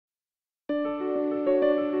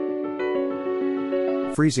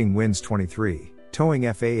Freezing winds 23, towing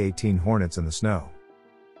A-18 Hornets in the snow.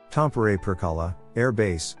 Tampere-Pirkkala Air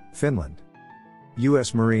Base, Finland.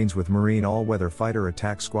 U.S. Marines with Marine all-weather fighter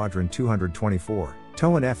attack Squadron 224,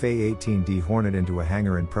 tow an F-A-18D Hornet into a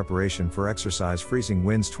hangar in preparation for exercise Freezing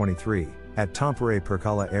winds 23, at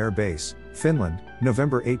Tampere-Pirkkala Air Base, Finland,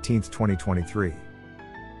 November 18, 2023.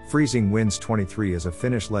 Freezing winds 23 is a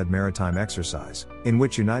Finnish-led maritime exercise, in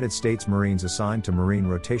which United States Marines assigned to Marine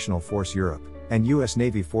Rotational Force Europe, and U.S.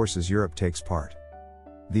 Navy Forces Europe takes part.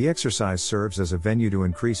 The exercise serves as a venue to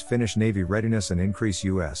increase Finnish Navy readiness and increase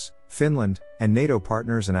U.S., Finland, and NATO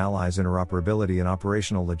partners and allies' interoperability in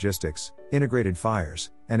operational logistics, integrated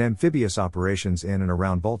fires, and amphibious operations in and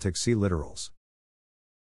around Baltic Sea littorals.